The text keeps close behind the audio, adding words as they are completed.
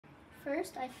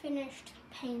first I finished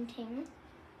painting,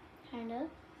 kind of.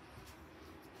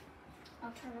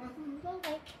 I'll turn on the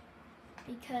light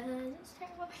because it's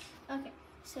terrible. Okay,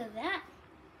 so I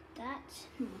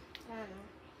don't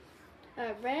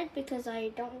know. Red, because I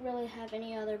don't really have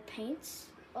any other paints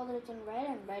other than red,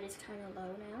 and red is kind of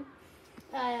low now.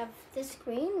 I have this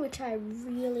green, which I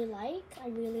really like. I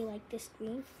really like this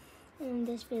green, and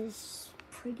this is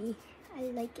pretty. I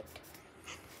like it.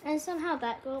 And somehow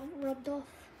that got rubbed off.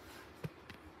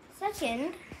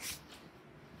 Second,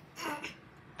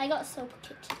 I got soap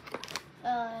kit.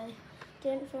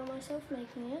 Didn't feel myself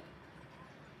making it,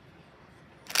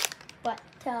 but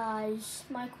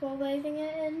just microwaving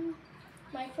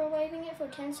it for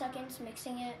 10 seconds,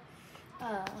 mixing it,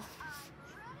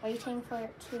 waiting for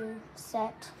it to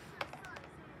set.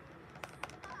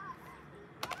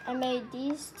 I made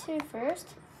these two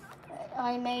first.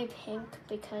 I made pink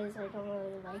because I don't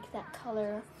really like that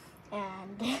color,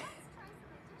 and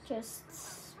just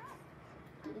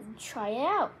try it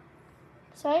out.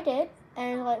 So I did,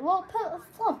 and like, well, put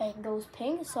flamingos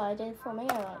pink, so I did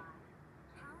flamingo. Like,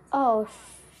 oh,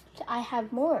 I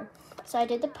have more. So I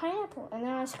did the pineapple, and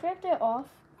then I scraped it off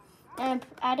and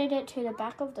added it to the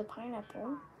back of the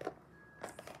pineapple.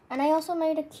 And I also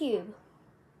made a cube.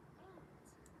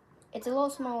 It's a little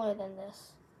smaller than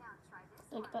this,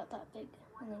 like about that big,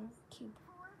 and then cube.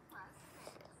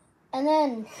 And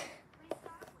then,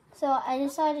 so I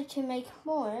decided to make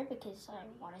more because I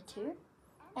wanted to,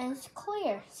 and it's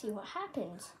clear. See what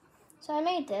happens. So I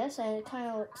made this, and it kind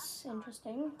of looks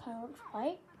interesting. Kind of looks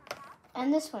white.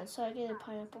 And this one, so I did a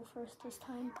pineapple first this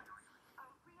time.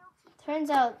 Turns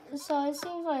out, so it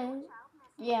seems like,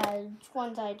 yeah,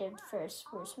 ones I did first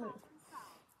were smooth.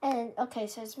 And okay,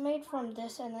 so it's made from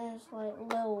this, and then it's like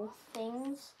little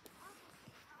things.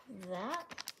 That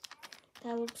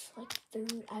looks like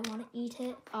food. I want to eat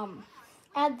it.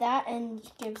 Add that, and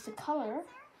it gives the color,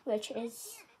 which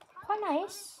is quite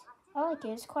nice. I like it.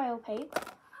 It's quite opaque.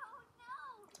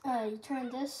 You turn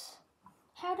this.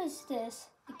 How does this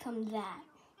become that?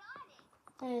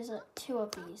 There's two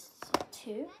of these. So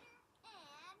two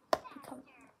become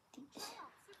these.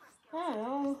 I don't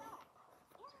know.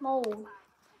 Mold.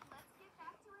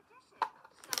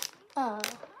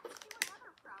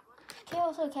 It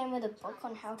also came with a book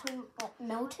on how to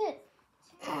melt it.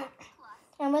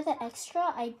 And with the extra,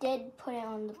 I did put it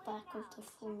on the back of the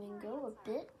flamingo a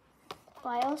bit. But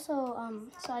I also,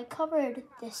 so I covered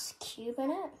this cube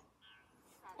in it.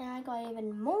 And I got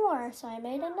even more, so I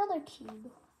made another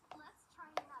cube.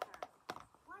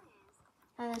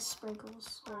 And the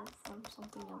sprinkles were from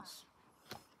something else.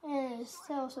 And it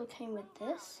also came with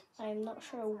this. I'm not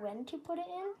sure when to put it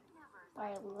in, but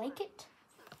I like it.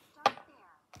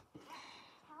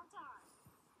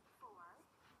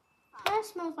 Kind of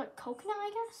smells like coconut,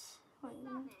 I guess. Like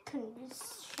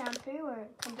shampoo or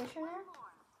conditioner.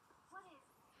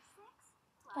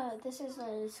 This is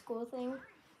a school thing,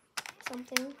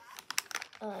 something.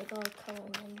 I got a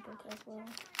coloring book as well.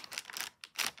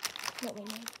 Not my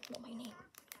name.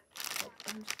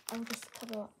 I'll just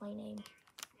cover up my name.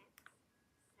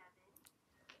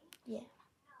 Yeah.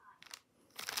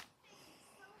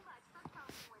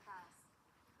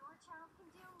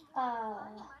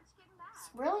 It's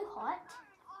really hot,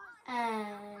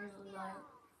 and like,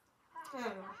 I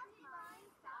don't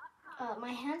know.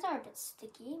 My hands are a bit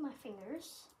sticky, my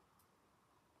fingers.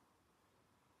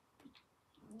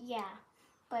 Yeah,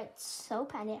 but it's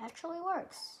soap and it actually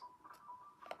works.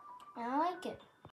 And I like it.